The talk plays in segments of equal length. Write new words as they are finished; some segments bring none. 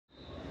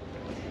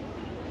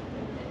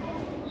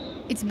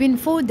It's been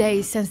 4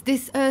 days since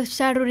this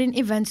earth-shattering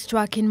event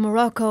struck in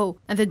Morocco,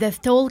 and the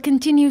death toll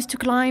continues to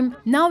climb,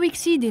 now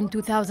exceeding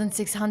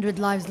 2,600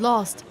 lives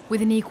lost,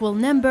 with an equal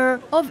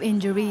number of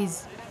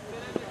injuries.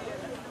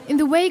 In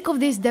the wake of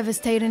this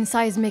devastating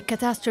seismic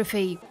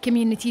catastrophe,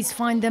 communities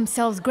find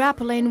themselves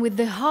grappling with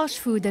the harsh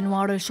food and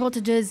water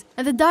shortages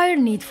and the dire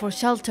need for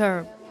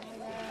shelter.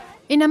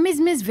 In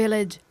Amizmiz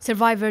village,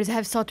 survivors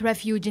have sought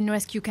refuge in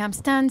rescue camp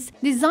stands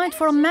designed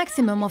for a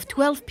maximum of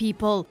 12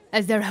 people,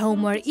 as their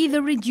home were either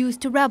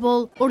reduced to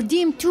rubble or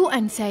deemed too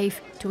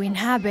unsafe to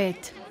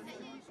inhabit.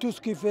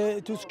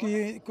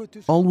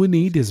 All we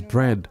need is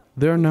bread.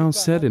 They are now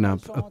setting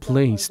up a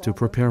place to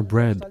prepare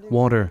bread,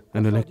 water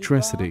and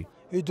electricity.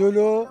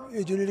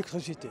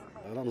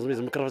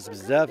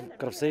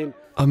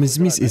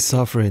 Amizmiz is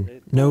suffering.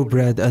 No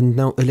bread and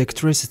no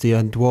electricity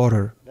and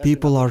water.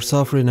 People are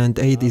suffering and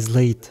aid is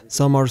late.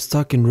 Some are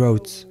stuck in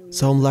roads.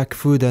 Some lack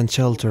food and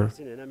shelter.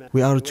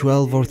 We are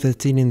 12 or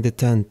 13 in the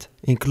tent,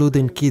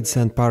 including kids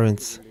and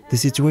parents. The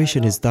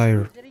situation is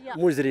dire.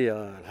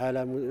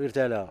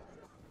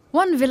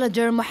 One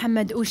villager,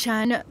 Mohammed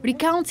Ushan,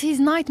 recounts his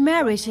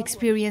nightmarish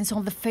experience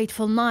on the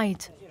fateful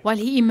night. While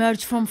he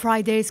emerged from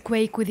Friday's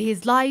quake with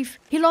his life,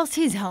 he lost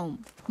his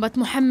home. But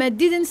Mohammed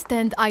didn't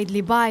stand idly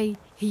by.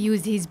 He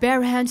used his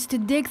bare hands to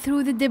dig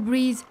through the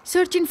debris,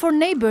 searching for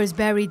neighbors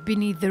buried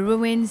beneath the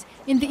ruins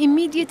in the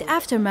immediate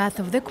aftermath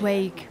of the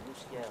quake.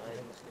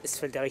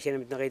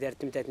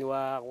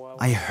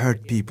 I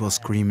heard people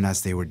screaming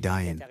as they were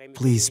dying,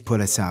 "Please put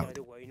us out."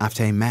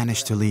 After I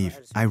managed to leave,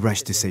 I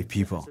rushed to save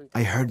people.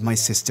 I heard my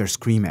sister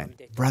screaming,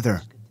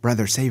 "Brother,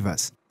 brother, save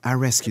us." I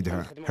rescued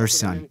her, her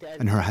son,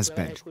 and her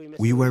husband.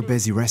 We were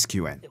busy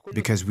rescuing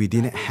because we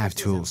didn't have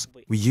tools.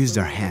 We used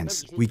our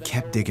hands. We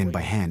kept digging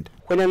by hand.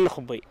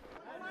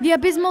 The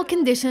abysmal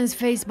conditions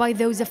faced by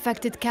those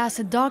affected cast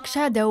a dark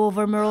shadow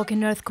over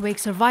Moroccan earthquake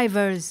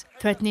survivors,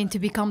 threatening to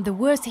become the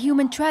worst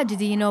human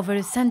tragedy in over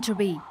a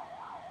century.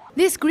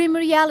 This grim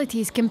reality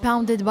is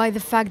compounded by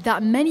the fact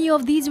that many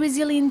of these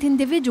resilient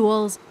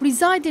individuals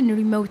reside in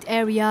remote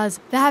areas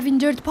that have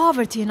endured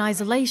poverty and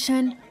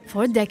isolation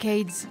for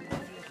decades.